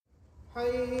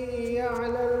حي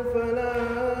على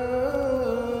الفلاح.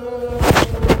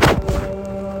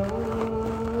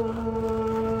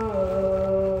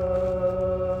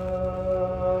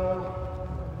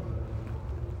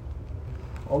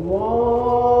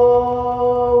 الله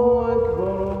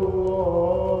أكبر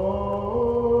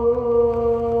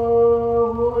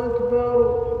الله أكبر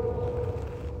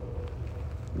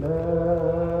لا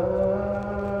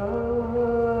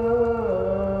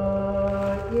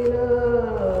إله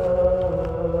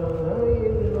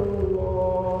إلا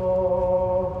الله.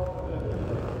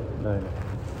 لا إله.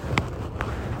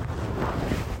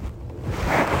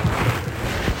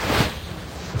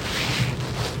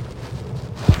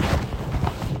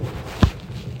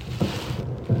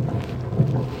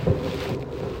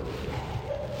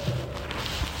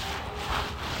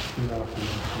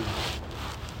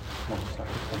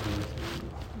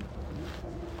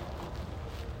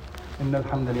 إن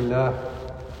الحمد لله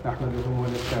نحمده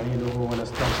ونستعينه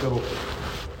ونستغفره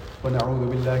ونعوذ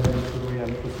بالله من شرور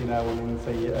أنفسنا ومن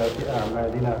سيئات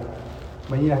أعمالنا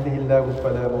من يهده الله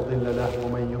فلا مضل له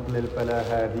ومن يضلل فلا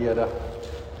هادي له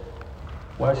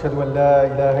وأشهد أن لا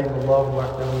إله إلا الله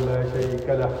وحده لا شريك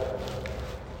له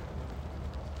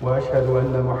وأشهد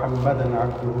أن محمدا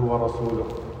عبده ورسوله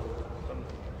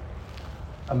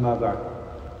أما بعد.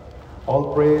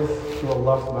 All praise to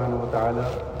Allah subhanahu wa ta'ala.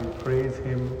 We praise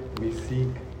Him, we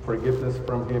seek forgiveness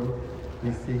from Him,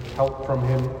 we seek help from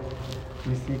Him,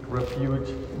 we seek refuge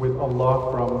with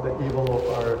Allah from the evil of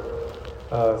our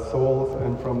souls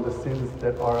and from the sins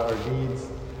that are our deeds.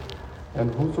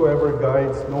 And whosoever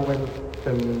guides, no one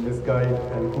can misguide,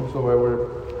 and whosoever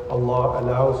Allah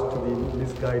allows to be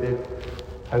misguided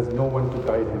has no one to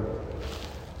guide him.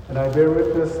 And I bear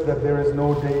witness that there is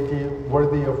no deity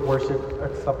worthy of worship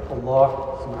except Allah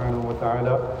subhanahu wa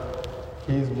ta'ala.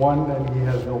 He is one and He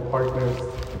has no partners.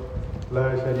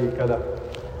 La sharika lah.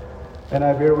 And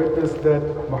I bear witness that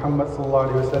Muhammad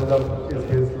sallallahu alayhi wa sallam is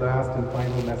His last and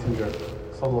final messenger.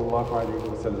 Sallallahu alayhi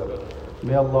wa sallam.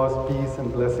 May Allah's peace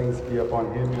and blessings be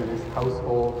upon him and his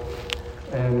household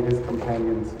and his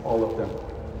companions, all of them.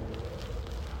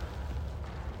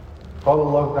 قال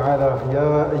الله تعالى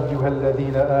يا أيها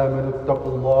الذين آمنوا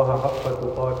اتقوا الله حق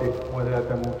تقاته ولا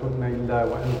تموتن إلا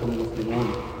وأنتم مسلمون.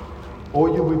 O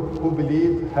you who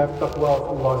believe, have taqwa of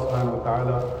Allah subhanahu wa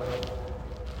ta'ala,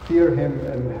 fear Him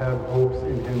and have hopes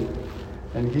in Him,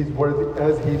 and He's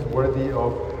worthy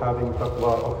of having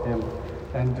taqwa of Him,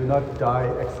 and do not die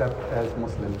except as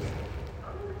Muslims.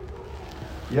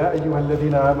 يا أيها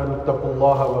الذين آمنوا اتقوا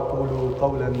الله وقولوا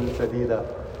قولا سديدا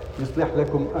يصلح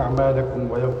لكم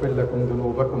أعمالكم ويغفر لكم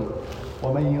ذنوبكم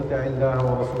ومن يطع الله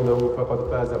ورسوله فقد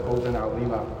فاز فوزا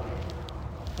عظيما.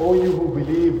 O you who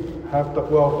believe, have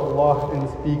taqwa of Allah and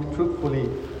speak truthfully.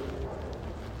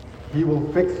 He will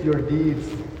fix your deeds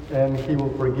and He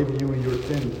will forgive you your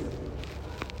sins.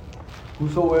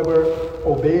 Whosoever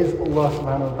obeys Allah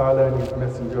subhanahu wa ta'ala and His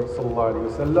Messenger sallallahu alayhi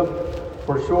wa sallam,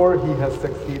 for sure he has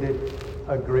succeeded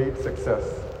a great success.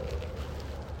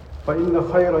 فإن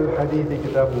خير الحديث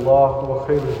كتاب الله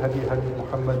وخير الهدي هدي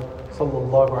محمد صلى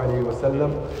الله عليه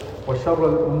وسلم وشر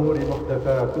الأمور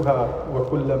محدثاتها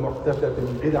وكل محدثة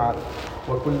بدعة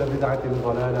وكل بدعة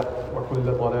ضلالة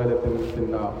وكل ضلالة في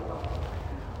النار.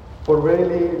 For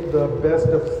really the best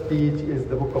of speech is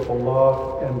the book of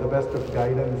Allah, and the best of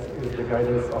guidance is the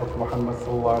guidance of Muhammad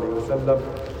sallallahu alaihi wasallam.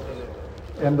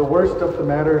 And the worst of the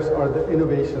matters are the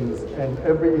innovations, and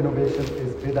every innovation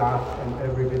is bid'ah, and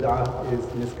every bid'ah is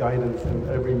misguidance, and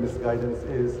every misguidance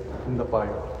is in the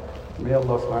fire. May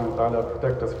Allah subhanahu wa ta'ala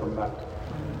protect us from that.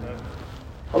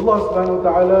 Allah subhanahu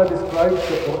wa ta'ala describes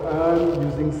the Quran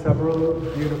using several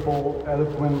beautiful,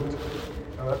 eloquent,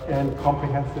 and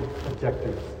comprehensive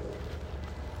adjectives.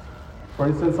 For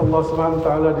instance, Allah subhanahu wa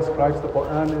ta'ala describes the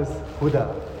Quran as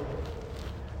huda,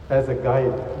 as a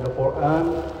guide. The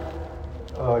Quran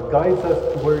guides us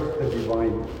towards the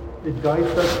divine. It guides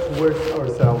us towards our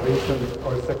salvation,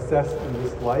 our success in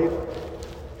this life,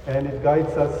 and it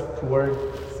guides us towards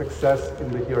success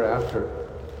in the hereafter.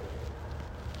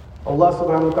 Allah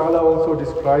subhanahu wa ta'ala also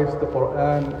describes the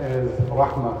Quran as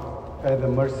rahmah, as a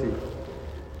mercy.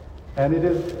 And it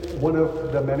is one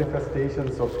of the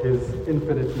manifestations of His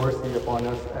infinite mercy upon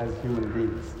us as human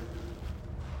beings.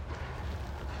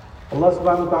 Allah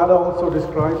subhanahu wa ta'ala also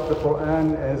describes the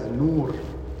Quran as nur,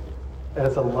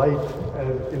 as a light,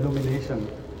 as illumination.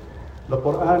 The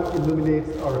Quran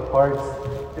illuminates our hearts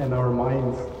and our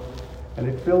minds, and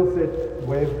it fills it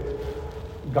with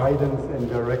guidance and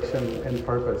direction and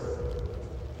purpose.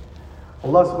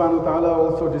 Allah subhanahu wa ta'ala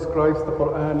also describes the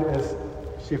Quran as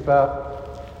shifa,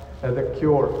 as a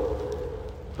cure.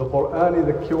 The Quran is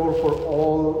a cure for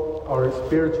all our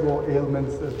spiritual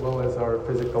ailments as well as our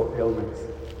physical ailments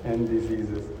and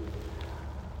diseases.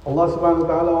 Allah subhanahu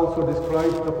wa ta'ala also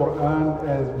describes the Quran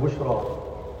as bushra,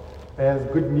 as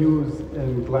good news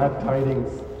and glad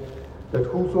tidings, that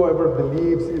whosoever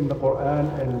believes in the Quran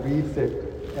and reads it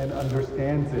and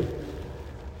understands it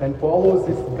and follows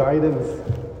its guidance,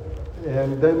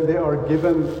 and then they are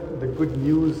given the good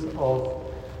news of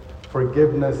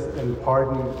forgiveness and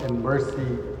pardon and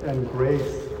mercy and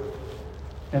grace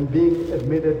and being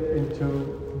admitted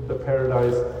into the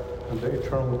paradise and the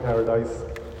eternal paradise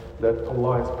that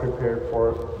Allah has prepared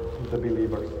for the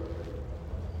believers.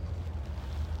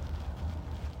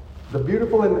 The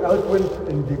beautiful and eloquent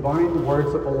and divine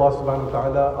words of Allah subhanahu wa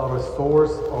ta'ala are a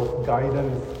source of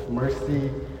guidance,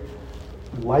 mercy,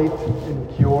 light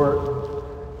and cure,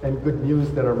 and good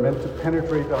news that are meant to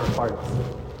penetrate our hearts.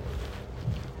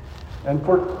 And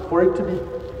for it to be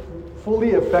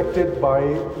fully affected by,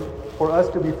 for us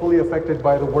to be fully affected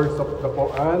by the words of the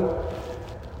Quran,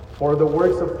 for the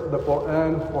words of the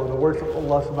Quran, for the words of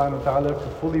Allah subhanahu wa ta'ala to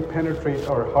fully penetrate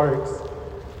our hearts,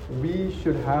 we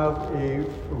should have a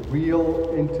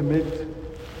real, intimate,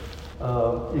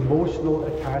 emotional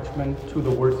attachment to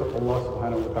the words of Allah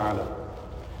subhanahu wa ta'ala.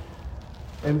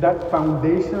 And that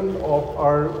foundation of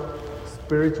our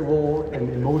spiritual and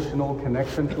emotional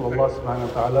connection to Allah subhanahu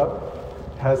wa ta'ala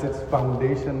has its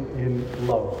foundation in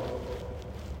love.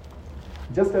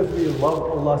 Just as we love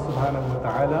Allah subhanahu wa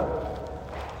ta'ala,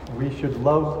 we should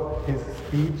love His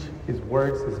speech, His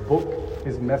words, His book,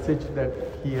 His message that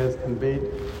He has conveyed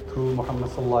through Muhammad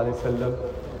sallallahu alaihi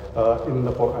wasallam in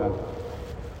the Quran.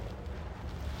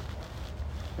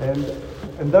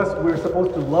 And thus we're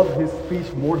supposed to love His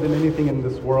speech more than anything in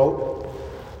this world,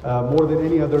 more than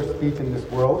any other speech in this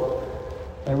world.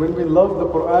 And when we love the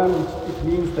Quran, it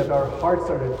means that our hearts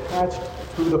are attached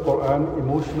to the Quran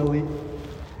emotionally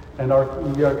and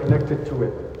we are connected to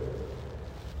it.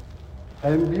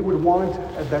 And we would want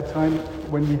at that time,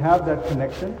 when we have that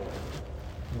connection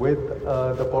with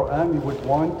the Quran, we would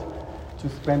want to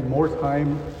spend more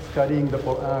time studying the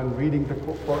Quran, reading the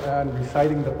Quran,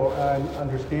 reciting the Quran,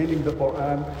 understanding the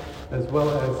Quran, as well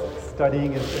as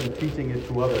studying it and teaching it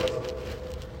to others.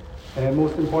 And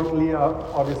most importantly,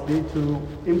 obviously, to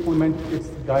implement its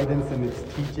guidance and its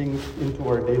teachings into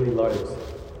our daily lives.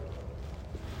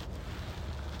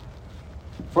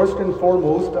 First and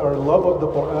foremost, our love of the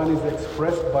Quran is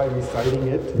expressed by reciting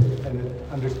it and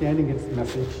understanding its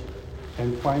message,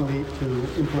 and finally to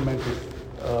implement its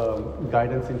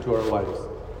guidance into our lives.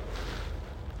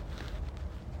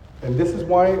 And this is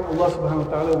why Allah subhanahu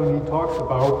wa ta'ala, when He talks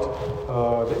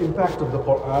about the impact of the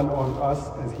Quran on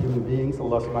us as human beings,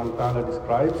 Allah subhanahu wa ta'ala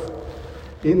describes,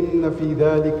 إِنَّ فِي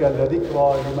ذَلِكَ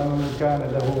لَذِكْرَى لِمَنْ كَانَ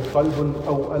لَهُ قَلْبٌ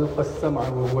أَوْ أَلْقَى السَّمْعَ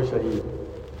وَهُوَ شَهِيدٌ.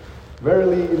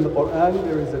 Verily, in the Quran,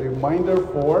 there is a reminder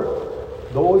for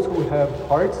those who have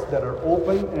hearts that are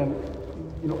open and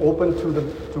open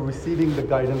to receiving the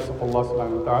guidance of Allah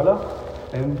subhanahu wa ta'ala,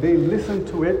 and they listen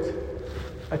to it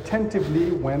attentively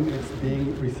when it's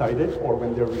being recited or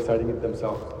when they're reciting it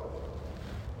themselves.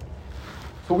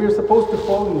 So we're supposed to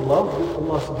fall in love with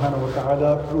Allah subhanahu wa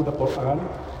ta'ala through the Quran,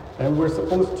 and we're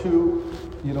supposed to,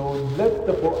 let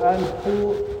the Quran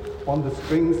pull on the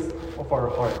strings of our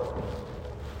heart.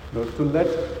 To let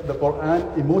the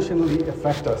Quran emotionally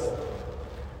affect us.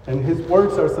 And His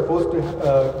words are supposed to,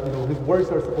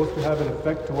 have an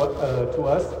effect to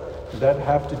us that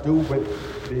have to do with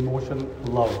the emotion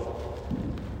love.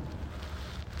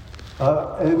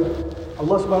 And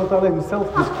Allah subhanahu wa ta'ala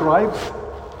Himself describes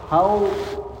how,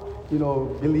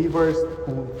 believers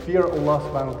who fear Allah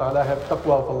subhanahu wa ta'ala, have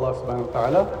taqwa of Allah subhanahu wa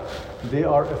ta'ala, they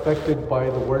are affected by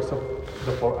the words of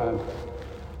the Quran.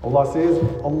 Allah says,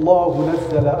 Allah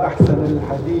nazzala ahsan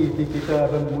al-hadith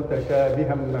kitaban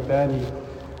mutashabihan mathani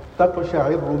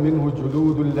تقشعر منه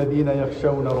جلود الذين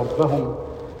يخشون ربهم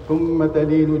ثم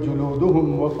تلين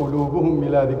جلودهم وقلوبهم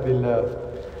إلى ذكر الله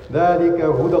ذلك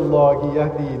هدى الله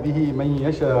يهدي به من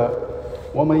يشاء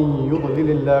ومن يضلل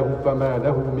الله فما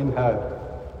له من هاد.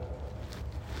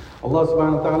 Allah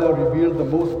subhanahu wa ta'ala revealed the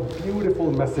most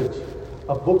beautiful message,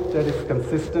 a book that is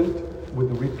consistent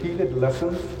with repeated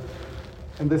lessons,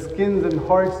 and the skins and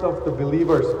hearts of the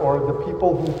believers, or the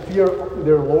people who fear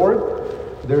their Lord,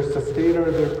 their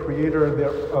sustainer, their creator,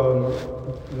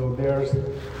 there's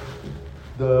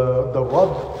the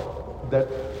Rabb that,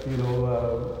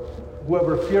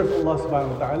 whoever fears Allah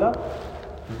subhanahu wa ta'ala,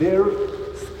 their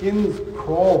skins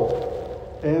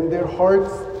crawl and their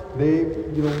hearts,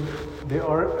 they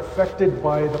are affected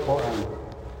by the Quran.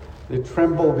 They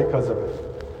tremble because of it.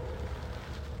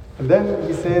 And then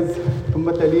he says, ثُمَّ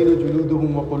تَلِينُ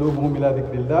جُلُودُهُمْ وَقُلُوبُهُمْ إِلَىٰ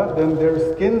ذِكْرِ اللَّهِ. Then their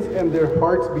skins and their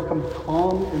hearts become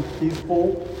calm and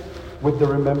peaceful with the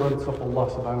remembrance of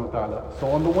Allah subhanahu wa ta'ala. So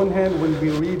on the one hand, when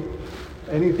we read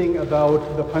anything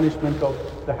about the punishment of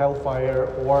the hellfire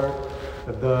or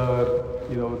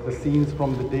the scenes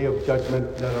from the Day of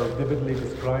Judgment that are vividly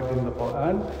described in the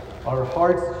Quran, our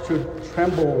hearts should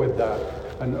tremble with that,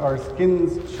 and our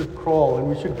skins should crawl, and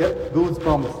we should get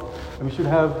goosebumps, and we should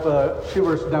have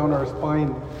shivers down our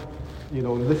spine,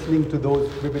 listening to those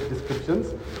vivid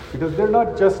descriptions, because they're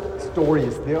not just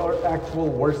stories, they are actual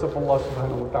words of Allah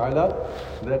subhanahu wa ta'ala,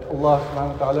 that Allah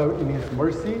subhanahu wa ta'ala in His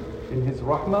mercy, in His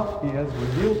rahmah, He has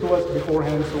revealed to us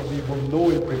beforehand, so we will know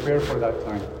and prepare for that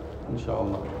time,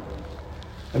 inshallah.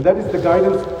 And that is the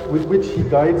guidance with which He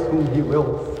guides whom He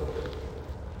wills.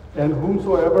 And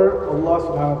whomsoever Allah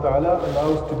subhanahu wa ta'ala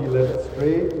allows to be led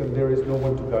astray, when there is no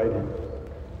one to guide him.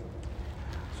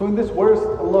 So in this verse,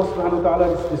 Allah subhanahu wa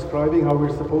ta'ala is describing how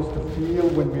we're supposed to feel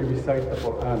when we recite the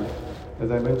Quran. As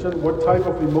I mentioned, what type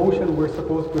of emotion we're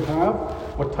supposed to have,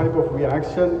 what type of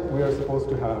reaction we are supposed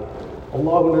to have.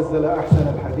 Allah nazzala ahsan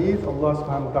al-hadith, Allah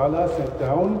subhanahu wa ta'ala sent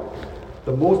down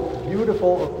the most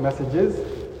beautiful of messages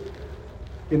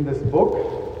in this book,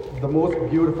 the most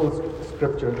beautiful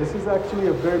scripture. This is actually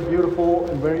a very beautiful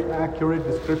and very accurate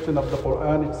description of the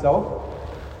Quran itself.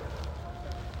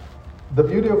 The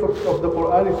beauty of the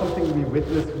Quran is something we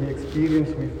witness, we experience,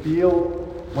 we feel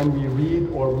when we read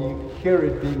or we hear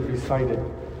it being recited.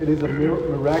 It is a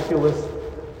miraculous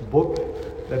book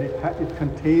that it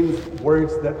contains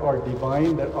words that are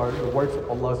divine, that are the words of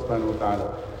Allah subhanahu wa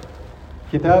ta'ala.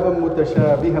 كِتَابًا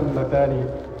مُتَشَابِهًا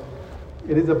مَثَانِي.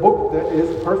 It is a book that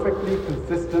is perfectly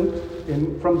consistent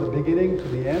from the beginning to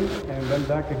the end and then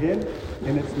back again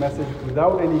in its message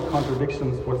without any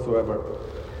contradictions whatsoever.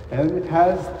 And it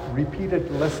has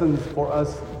repeated lessons for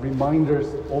us, reminders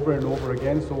over and over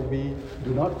again, so we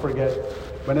do not forget.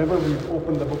 Whenever we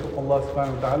open the book of Allah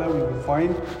subhanahu wa ta'ala, we will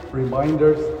find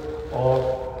reminders of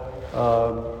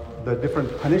the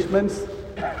different punishments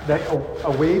that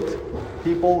await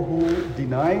people who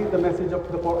deny the message of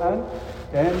the Quran,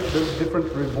 and the different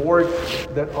rewards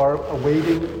that are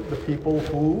awaiting the people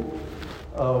who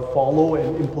follow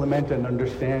and implement and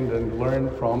understand and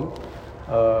learn from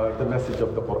the message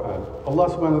of the Quran. Allah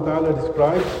subhanahu wa ta'ala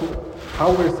describes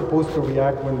how we're supposed to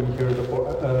react when we hear the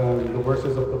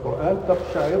verses of the Quran.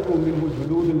 تَقْشَعِرُ مِنْهُ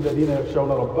جُلُودُ الَّذِينَ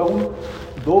يَخْشَوْنَ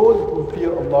رَبَّهُم. Those who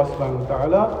fear Allah subhanahu wa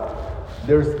ta'ala,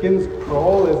 their skins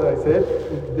crawl, as I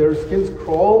said, their skins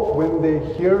crawl when they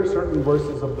hear certain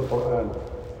verses of the Quran.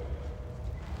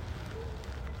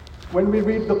 When we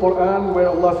read the Quran where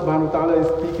Allah subhanahu wa ta'ala is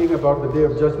speaking about the Day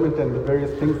of Judgment and the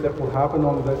various things that will happen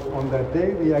on that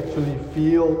day, we actually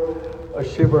feel a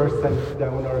shiver sent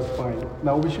down our spine.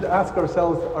 Now we should ask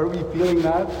ourselves, are we feeling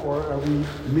that, or are we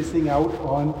missing out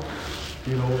on,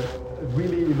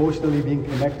 really emotionally being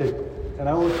connected? And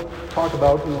I will talk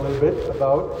about in a little bit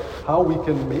about how we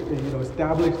can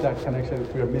establish that connection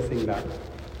if we are missing that.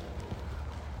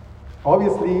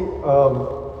 Obviously,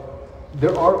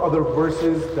 there are other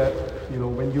verses that,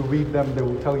 when you read them, they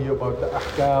will tell you about the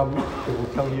ahkam, they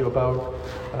will tell you about,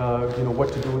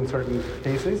 what to do in certain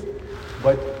cases.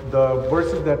 But the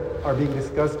verses that are being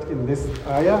discussed in this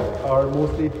ayah are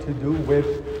mostly to do with,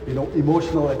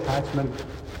 emotional attachment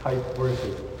type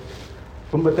verses.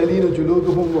 ثُمَّ تَلِينُ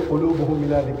جُلُودُهُمْ وَقُلُوبُهُمْ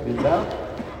إِلَىٰ ذِكْرِ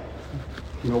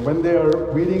اللَّهِ. When they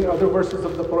are reading other verses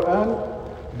of the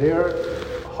Quran, their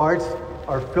hearts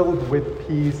are filled with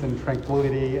peace and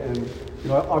tranquility, and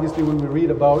obviously when we read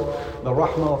about the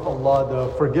rahmah of Allah, the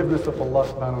forgiveness of Allah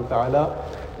subhanahu wa ta'ala,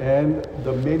 and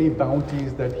the many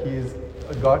bounties that He's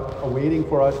got awaiting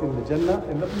for us in the Jannah,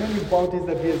 and the many bounties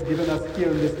that He has given us here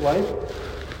in this life,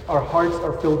 our hearts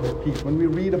are filled with peace. When we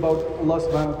read about Allah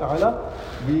subhanahu wa ta'ala,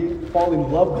 we fall in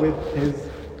love with His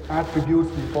attributes,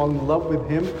 we fall in love with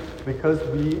Him because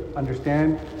we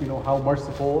understand, how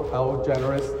merciful, how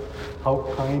generous, how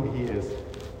kind He is.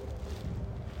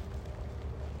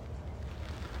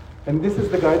 And this is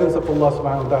the guidance of Allah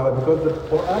subhanahu wa ta'ala, because the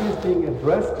Quran is being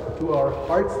addressed to our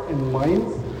hearts and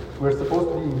minds. We're supposed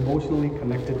to be emotionally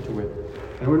connected to it.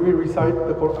 And when we recite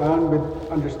the Quran with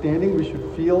understanding, we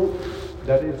should feel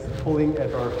that it's pulling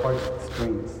at our heart's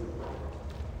strings.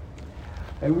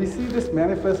 And we see this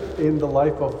manifest in the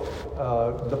life of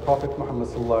the Prophet Muhammad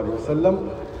sallallahu alaihi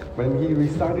wasallam. When he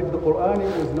recited the Quran,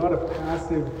 it was not a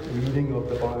passive reading of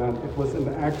the Quran. It was an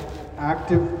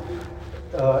active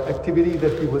activity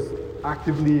that he was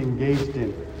actively engaged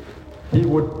in. He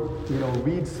would,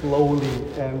 read slowly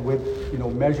and with,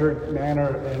 measured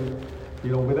manner and,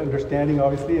 with understanding,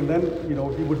 obviously. And then,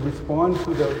 he would respond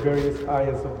to the various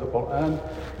ayahs of the Quran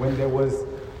when there was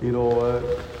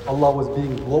Allah was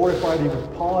being glorified, he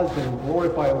would pause and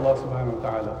glorify Allah subhanahu wa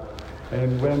ta'ala.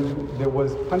 And when there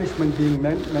was punishment being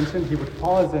mentioned, he would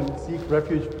pause and seek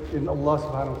refuge in Allah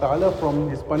subhanahu wa ta'ala from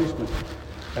his punishment.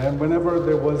 And whenever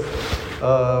there was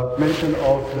mention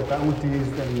of the bounties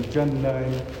and Jannah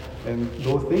and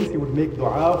those things, he would make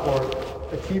dua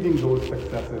for achieving those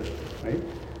successes, right?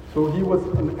 So he was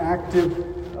an active,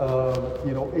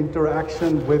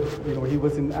 interaction with, he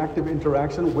was in active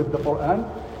interaction with the Quran.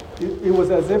 It was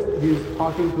as if he was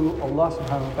talking to Allah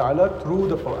subhanahu wa ta'ala through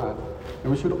the Quran.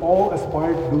 And we should all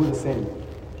aspire to do the same.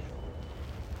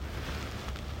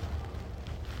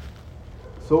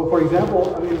 So for example,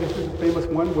 this is a famous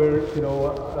one where,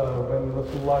 when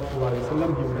Rasulullah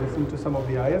ﷺ, he would listen to some of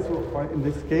the ayahs. In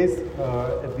this case,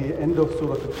 at the end of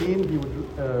Surah Al-Teen, he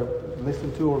would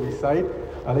listen to or recite,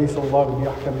 أَلَيْسَ اللَّهُ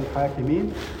بِأَحْكَمِ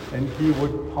الْحَاكِمِينَ, and he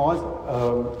would pause,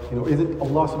 isn't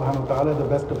Allah subhanahu wa ta'ala the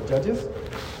best of judges?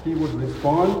 He would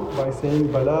respond by saying,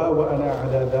 بَلَا وَأَنَا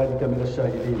عَلَى ذَلِكَ مِنَ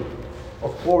الشَّاهِدِينَ.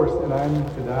 Of course, and I am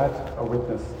to that a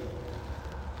witness.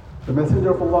 The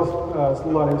Messenger of Allah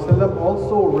sallallahu alaihi wasallam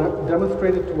also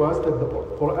demonstrated to us that the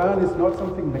Quran is not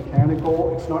something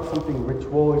mechanical, it's not something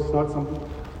ritual, it's not something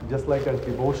just like a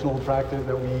devotional practice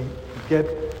that we get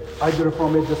ajr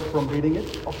from it just from reading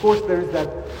it. Of course, there is that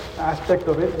aspect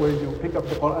of it where you pick up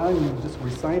the Quran, you just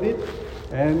recite it,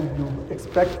 and you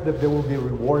expect that there will be a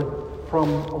reward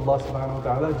from Allah subhanahu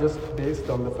wa ta'ala just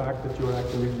based on the fact that you're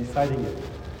actually reciting it.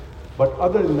 But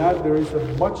other than that, there is a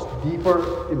much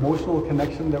deeper emotional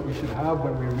connection that we should have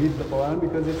when we read the Quran,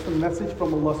 because it's a message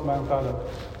from Allah subhanahu wa ta'ala.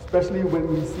 Especially when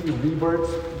we see reverts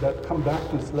that come back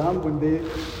to Islam, when they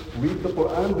read the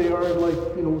Quran, they are like,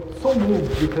 so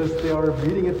moved because they are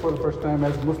reading it for the first time.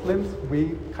 As Muslims,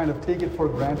 we kind of take it for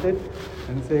granted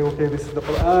and say, okay, this is the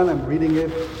Quran, I'm reading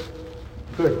it,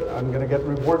 good, I'm going to get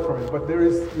reward from it. But there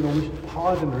is, we should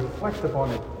pause and reflect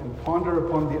upon it and ponder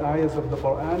upon the ayahs of the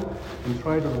Quran and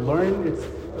try to learn its,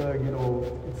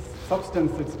 its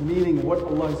substance, its meaning, what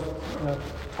Allah is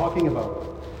talking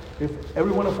about. If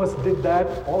every one of us did that,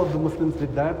 all of the Muslims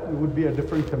did that, we would be a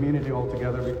different community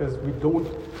altogether, because we don't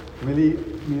really,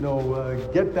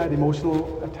 get that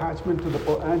emotional attachment to the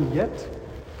Quran yet,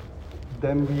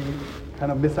 then we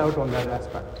kind of miss out on that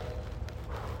aspect.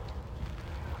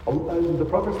 The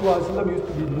Prophet ﷺ used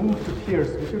to be moved to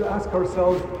tears. We should ask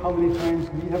ourselves how many times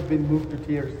we have been moved to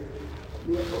tears.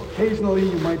 Occasionally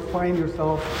you might find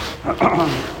yourself,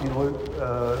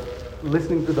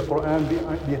 listening to the Quran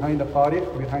behind a qari,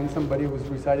 behind somebody who's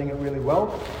reciting it really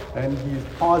well, and he's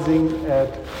pausing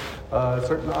at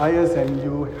certain ayahs, and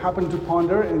you happen to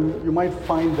ponder, and you might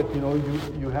find that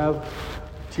you have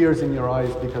tears in your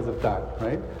eyes because of that,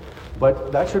 right?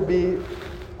 But that should be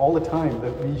all the time,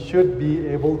 that we should be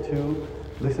able to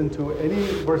listen to any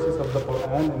verses of the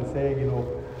Quran and say,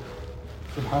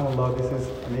 Subhanallah, this is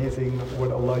amazing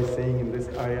what Allah is saying in this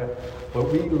ayah.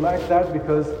 But we lack that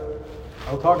because,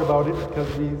 I'll talk about it, because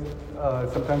we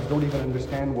sometimes don't even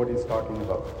understand what he's talking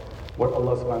about, what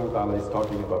Allah subhanahu wa ta'ala is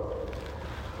talking about.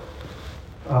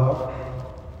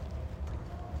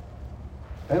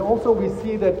 And also we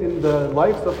see that in the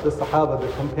lives of the Sahaba,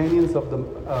 the companions of the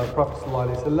Prophet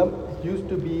ﷺ, it used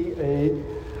to be a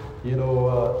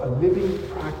living,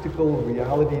 practical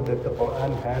reality that the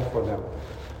Quran had for them.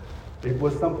 It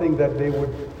was something that they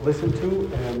would listen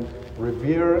to and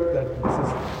revere, that this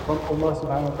is from Allah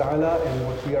subhanahu wa ta'ala, and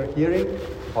what we are hearing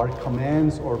are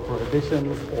commands or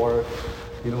prohibitions or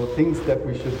things that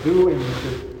we should do and we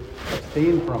should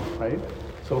abstain from, right?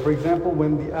 So for example,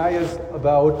 when the ayahs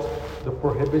about the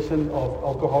prohibition of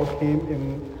alcohol came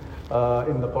in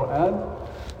the Quran,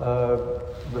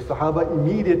 the Sahaba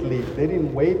immediately, they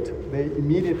didn't wait, they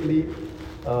immediately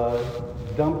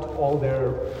dumped all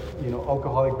their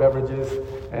alcoholic beverages,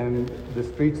 and the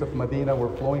streets of Medina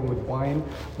were flowing with wine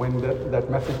when that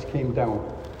message came down.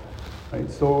 Right?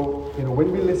 So,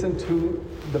 when we listen to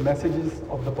the messages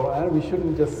of the Quran, we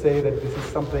shouldn't just say that this is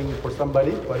something for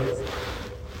somebody, but it's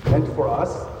meant for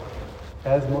us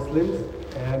as Muslims,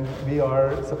 and we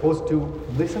are supposed to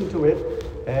listen to it.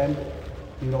 And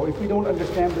if we don't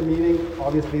understand the meaning,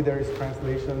 obviously there is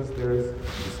translations, there is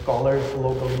scholars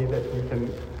locally that we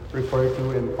can refer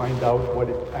to and find out what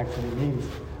it actually means.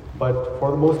 But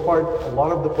for the most part, a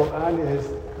lot of the Quran is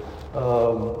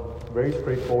very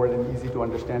straightforward and easy to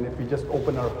understand if we just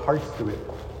open our hearts to it.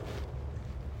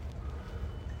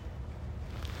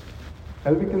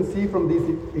 As we can see from these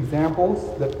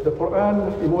examples, that the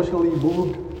Quran emotionally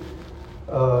moved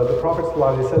the Prophet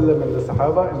ﷺ and the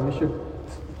Sahaba, and we should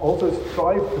also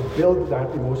strive to build that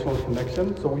emotional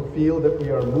connection, so we feel that we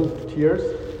are moved to tears.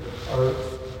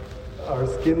 our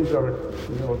skins are,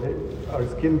 our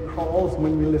skin crawls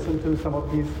when we listen to some of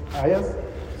these ayahs,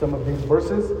 some of these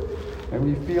verses, and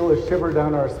we feel a shiver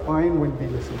down our spine when we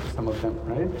listen to some of them,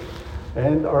 right?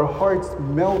 And our hearts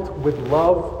melt with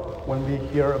love when we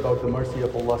hear about the mercy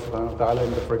of Allah subhanahu wa ta'ala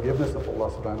and the forgiveness of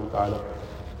Allah subhanahu wa ta'ala.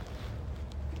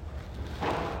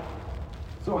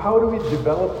 So how do we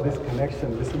develop this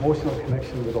connection, this emotional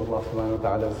connection with Allah subhanahu wa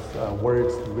ta'ala's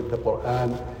words, with the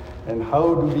Quran, and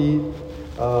how do we,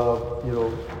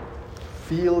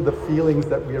 feel the feelings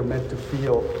that we are meant to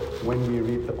feel when we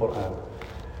read the Quran?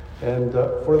 And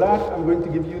for that, I'm going to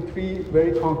give you 3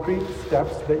 very concrete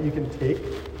steps that you can take,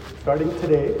 starting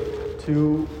today,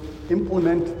 to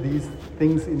implement these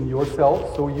things in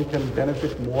yourself so you can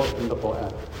benefit more from the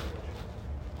Quran.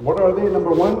 What are they?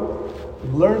 Number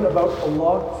 1, learn about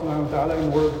Allah subhanahu wa ta'ala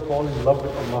in order to fall in love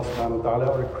with Allah subhanahu wa ta'ala,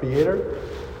 our creator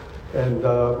and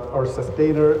our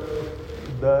sustainer,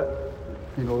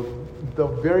 the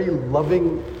very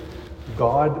loving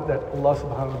God that Allah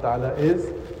subhanahu wa ta'ala is.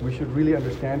 We should really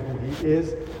understand who He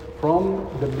is from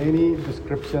the many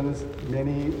descriptions,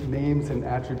 many names and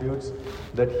attributes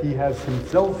that He has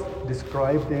Himself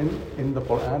described in the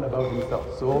Quran about Himself.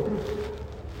 So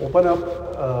open up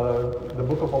the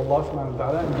book of Allah subhanahu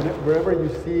wa ta'ala, and wherever you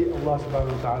see Allah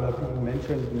subhanahu wa ta'ala being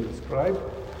mentioned and described,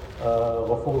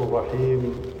 Ghafur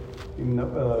Rahim,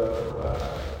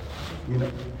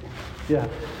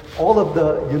 all of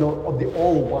the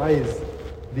all-wise,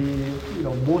 the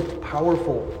most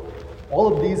powerful, all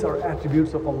of these are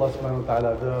attributes of Allah subhanahu wa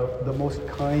ta'ala, the most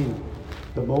kind,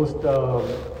 the most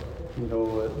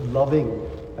loving,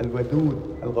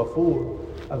 Al-Wadud, Al-Ghafur,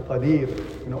 Al-Qadir.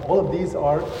 All of these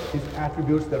are His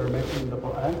attributes that are mentioned in the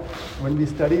Quran. When we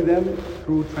study them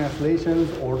through translations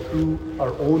or through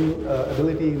our own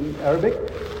ability in Arabic,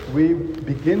 we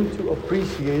begin to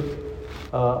appreciate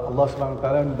Allah subhanahu wa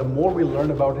ta'ala, and the more we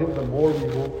learn about Him, the more we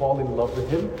will fall in love with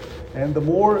Him. And the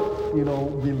more we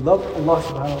love Allah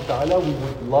subhanahu wa ta'ala, we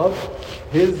would love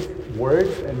His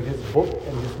words and His book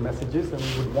and His messages, and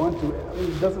we would want to.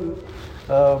 It doesn't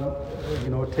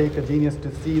take a genius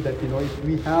to see that if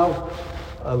we have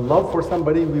a love for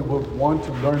somebody, we would want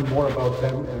to learn more about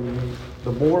them, and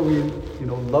the more we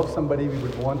love somebody, we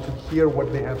would want to hear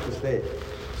what they have to say.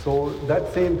 So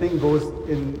that same thing goes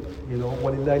in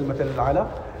وَلِلَّهِ الْمَثَلُ الْأَعْلَى,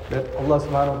 that Allah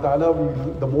subhanahu wa ta'ala,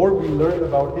 the more we learn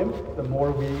about Him, the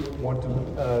more we want to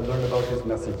learn about His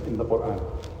message in the Quran.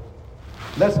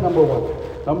 That's number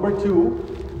 1. Number 2,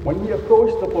 when we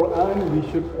approach the Quran,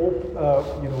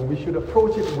 we should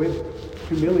approach it with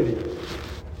humility.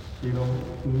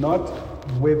 Not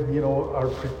with our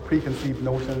preconceived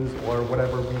notions or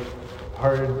whatever we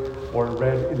heard or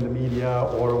read in the media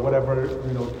or whatever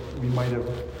we might have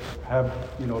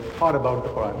thought about the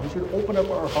Quran. We should open up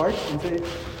our hearts and say,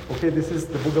 okay, this is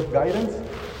the book of guidance.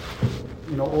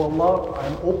 Oh Allah,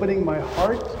 I'm opening my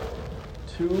heart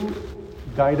to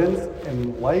guidance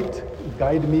and light.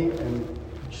 Guide me and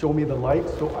show me the light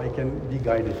so I can be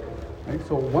guided. Right?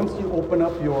 So once you open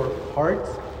up your hearts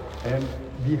and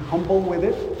be humble with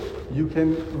it, you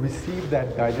can receive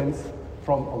that guidance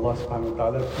from Allah subhanahu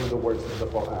wa ta'ala through the words of the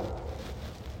Quran.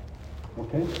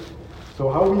 Okay? So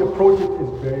how we approach it is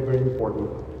very, very important.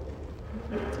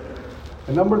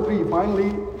 And number 3,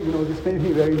 finally, this may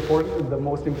be very important, and the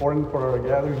most important for our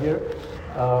gathering here.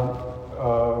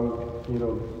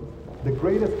 The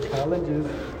greatest challenge is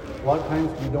a lot of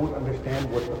times we don't understand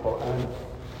what the Quran,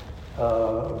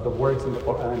 the words in the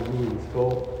Quran mean.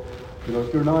 So,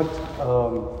 if you're not,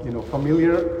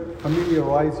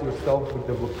 familiarize yourself with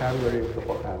the vocabulary of the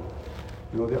Quran.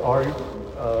 There are,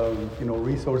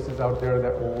 resources out there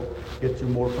that will get you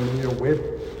more familiar with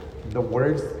the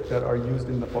words that are used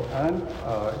in the Quran.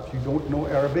 If you don't know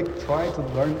Arabic, try to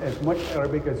learn as much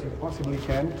Arabic as you possibly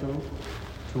can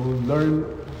to learn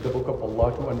the Book of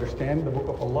Allah, to understand the Book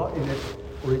of Allah in its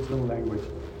original language.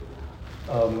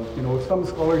 Some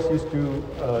scholars used to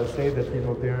say that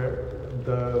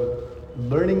the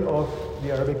learning of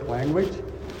the Arabic language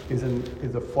is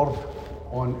a fard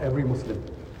on every Muslim.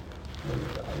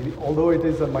 Although it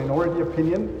is a minority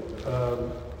opinion,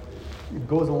 it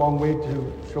goes a long way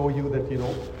to show you that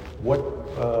what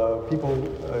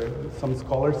some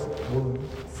scholars will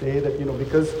say that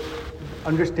because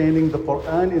understanding the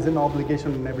Quran is an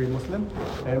obligation on every Muslim,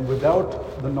 and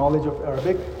without the knowledge of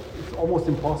Arabic, it's almost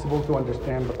impossible to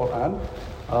understand the Quran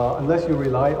unless you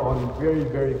rely on very,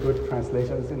 very good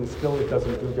translations, and still it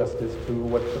doesn't do justice to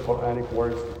what the Quranic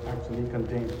words actually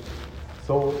contain.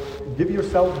 So give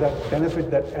yourself that benefit,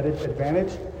 that added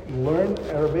advantage. Learn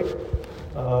Arabic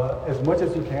as much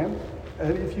as you can.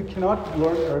 And if you cannot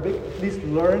learn Arabic, at least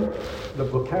learn the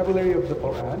vocabulary of the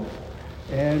Quran.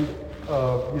 And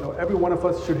every one of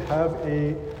us should have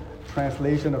a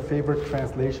translation, a favorite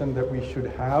translation that we should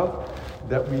have,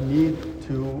 that we need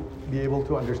to be able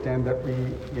to understand, that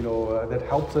that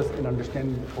helps us in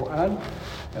understanding the Quran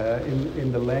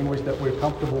in the language that we're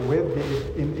comfortable with, be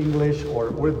it in English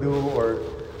or Urdu or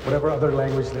whatever other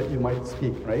language that you might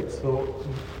speak, right? So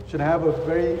should have a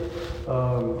very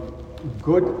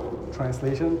good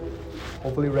translation,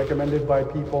 hopefully recommended by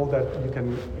people that you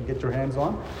can get your hands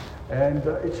on. And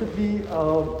it should be,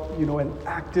 an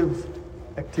active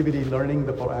activity learning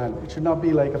the Quran. It should not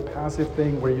be like a passive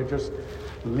thing where you're just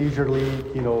leisurely,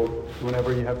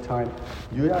 whenever you have time.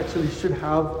 You actually should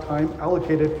have time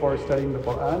allocated for studying the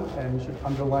Quran, and you should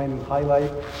underline and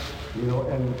highlight,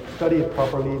 and study it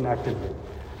properly and actively.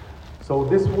 So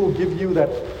this will give you that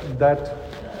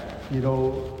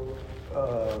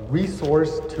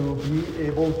resource to be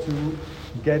able to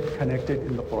get connected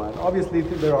in the Quran. Obviously,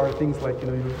 there are things like, you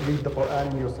read the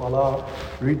Quran in your salah,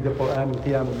 read the Quran in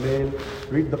Qiyam al-Layl,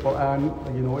 read the Quran,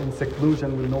 in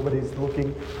seclusion when nobody's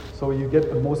looking. So you get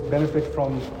the most benefit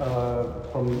from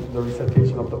the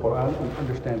recitation of the Quran and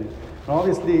understanding. And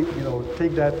obviously,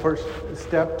 take that first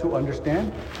step to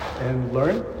understand and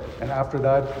learn. And after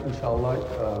that, inshallah,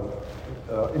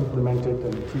 implement it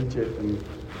and teach it, and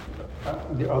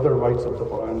the other rights of the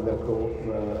Quran that go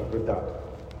with that.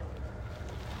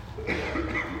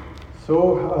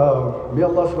 So may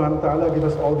Allah subhanahu wa ta'ala give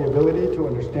us all the ability to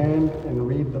understand and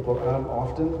read the Quran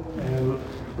often and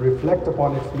reflect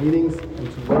upon its meanings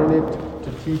and to learn it,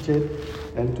 to teach it,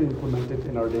 and to implement it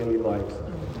in our daily lives.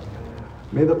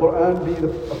 May the Quran be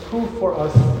a proof for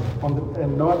us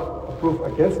and not a proof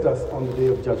against us on the day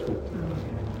of judgment.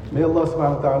 May Allah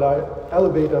subhanahu wa ta'ala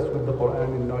elevate us with the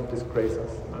Quran and not disgrace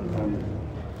us. Amen.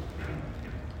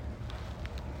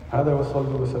 هذا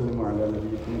وصلوا وسلموا على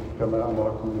نبيكم كما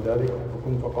أمركم بذلك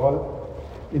ربكم فقال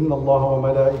إن الله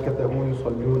وملائكته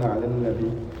يصلون على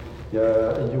النبي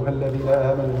يا أيها الذين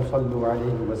آمنوا صلوا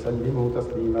عليه وسلموا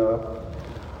تسليما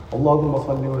اللهم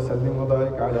صل وسلم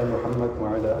وبارك على محمد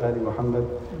وعلى آل محمد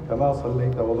كما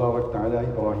صليت وباركت على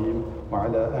إبراهيم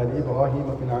وعلى آل إبراهيم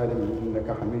في العالمين إنك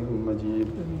حميد مجيد.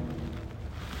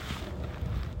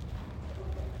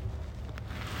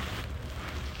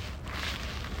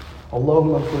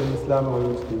 اللهم انصر الإسلام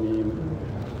والمسلمين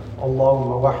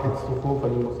اللهم وحد صفوف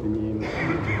المسلمين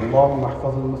اللهم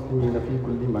احفظ المسلمين في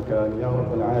كل مكان يا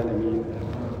رب العالمين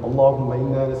اللهم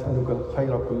إنا نسألك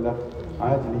الخير كله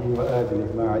عاجله وآجله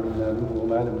ما علمنا منه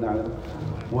وما لم نعلم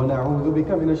ونعوذ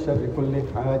بك من الشر كله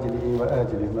عاجله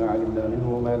وآجله ما علمنا منه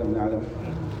وما لم نعلم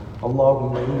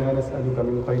اللهم إنا نسألك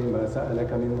من خير ما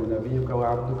سألك منه نبيك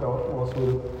وعبدك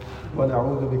ورسولك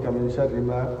ونعوذ بك من شر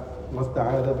ما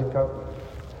استعاذ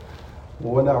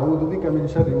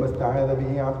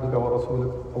به عبدك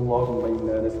ورسولك اللهم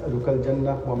إنا نسألك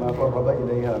الجنة وما قرب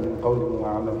إليها من قول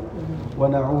وعمل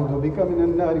ونعوذ بك من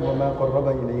النار وما قرب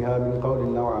إليها من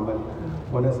قول أو عمل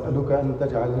ونسألك أن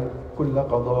تجعل كل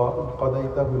قضاء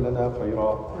قضيته لنا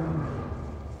خيرا.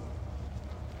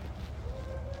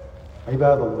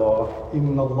 عباد الله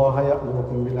إن الله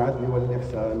يأمركم بالعدل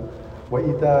والإحسان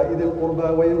وإيتاء ذي القربى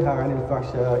وينهى عن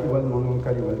الفحشاء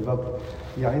والمنكر والبغي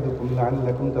يعظكم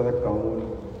لعلكم تذكرون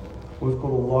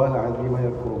اذكروا الله العظيم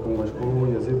يذكركم واشكروه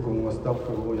يزدكم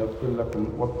واستغفروه يغفر لكم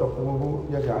واتقوه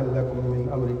يجعل لكم من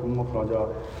أمركم مخرجا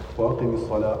وأقم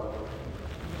الصلاة.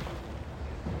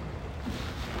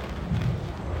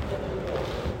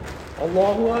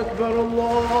 الله أكبر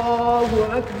الله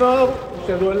أكبر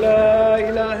أشهد أن لا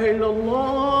إله إلا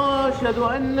الله أشهد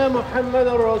أن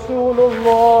محمدا رسول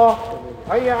الله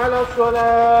حي على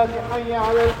الصلاة حي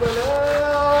على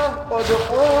الفلاح قد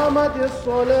قامت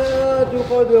الصلاة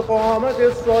قد قامت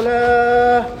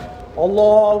الصلاة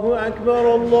الله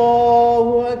أكبر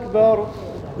الله أكبر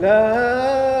لا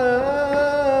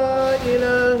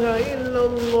إله إلا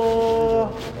الله.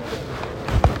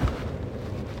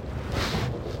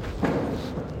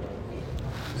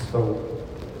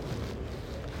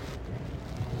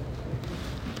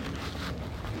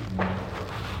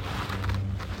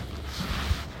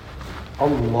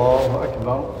 الله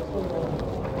أكبر.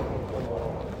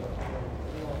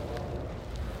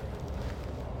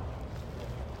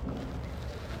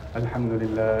 الحمد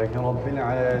لله رب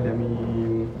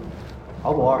العالمين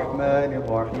الرحمن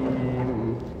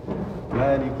الرحيم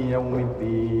مالك يوم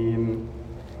الدين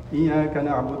إياك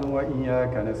نعبد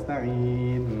وإياك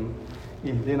نستعين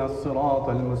اهدنا الصراط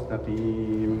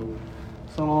المستقيم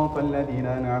صراط الذين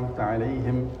أنعمت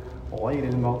عليهم غير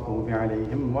المغضوب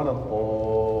عليهم ولا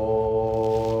الضالين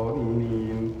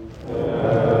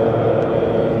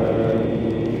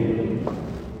آمين.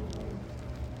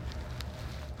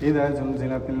 إذا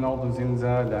زلزلت الأرض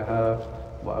زلزالها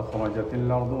وأخرجت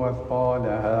الأرض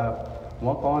أثقالها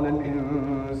وقال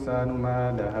الإنسان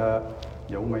ما لها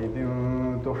يومئذ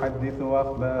تحدث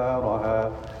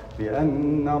أخبارها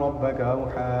بأن ربك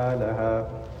أوحى لها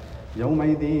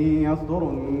يومئذ يصدر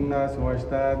الناس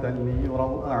أشتاتا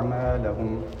ليروا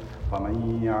أعمالهم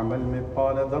فمن يعمل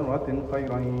مثقال ذرة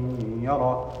خيرا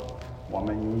يره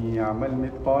ومن يعمل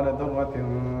مثقال ذرة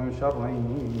شرا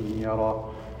يره.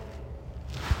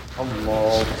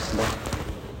 الله أكبر.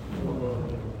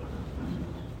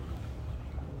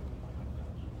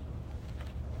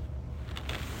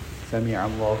 سمع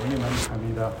الله لمن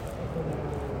حمده.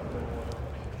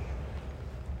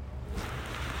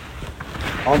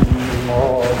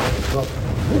 الله أكبر.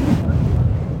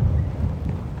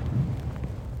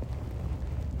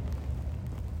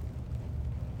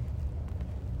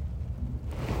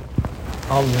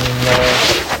 الله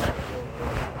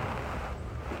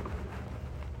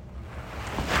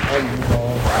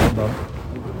أكبر.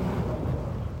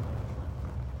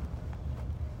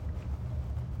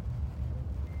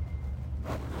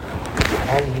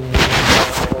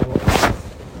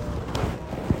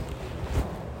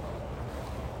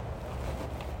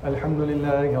 الحمد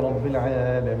لله رب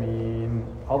العالمين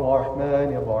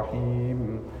الرحمن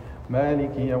الرحيم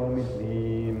مالك يوم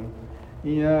الدين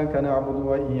إياك نعبد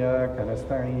وإياك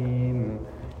نستعين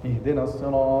اهدنا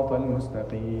الصراط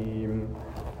المستقيم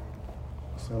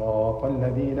صراط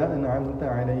الذين أنعمت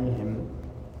عليهم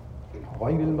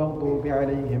غير المغضوب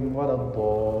عليهم ولا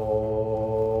الضالين.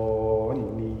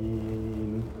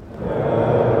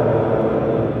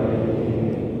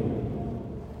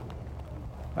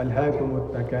 ألهاكم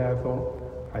التكاثر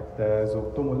حتى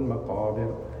زرتم المقابر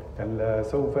كلا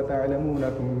سوف تعلمون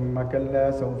ثم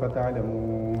كلا سوف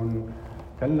تعلمون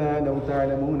كلا لو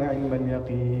تعلمون علم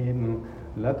اليقين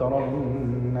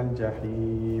لترون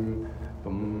الجحيم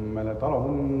ثم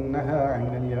لترونها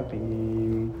عين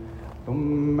اليقين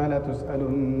ثم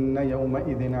لتسألن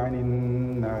يومئذ عن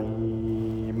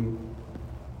النعيم.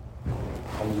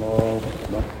 الله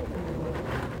أكبر.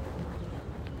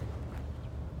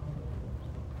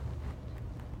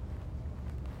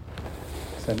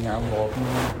 سمع الله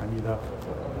لمن حمده.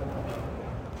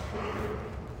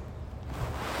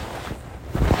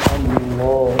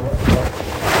 الله أكبر.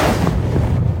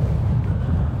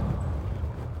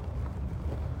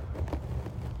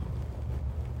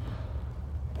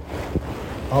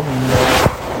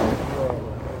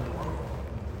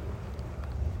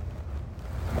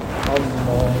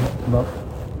 الله أكبر.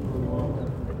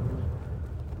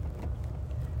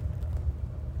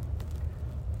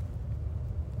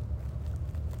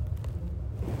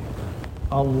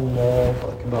 الله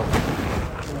أكبر.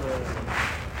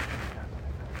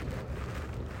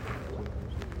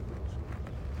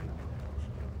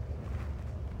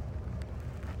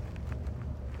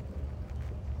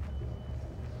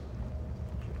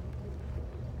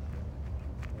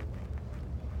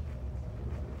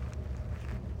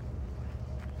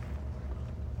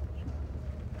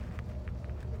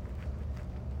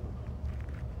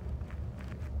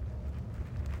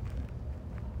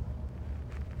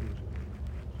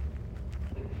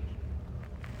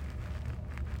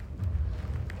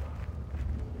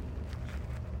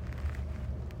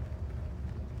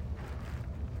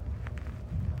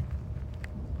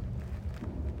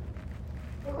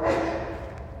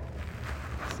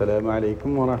 السلام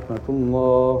عليكم ورحمة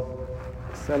الله.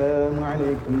 السلام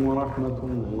عليكم ورحمة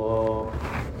الله.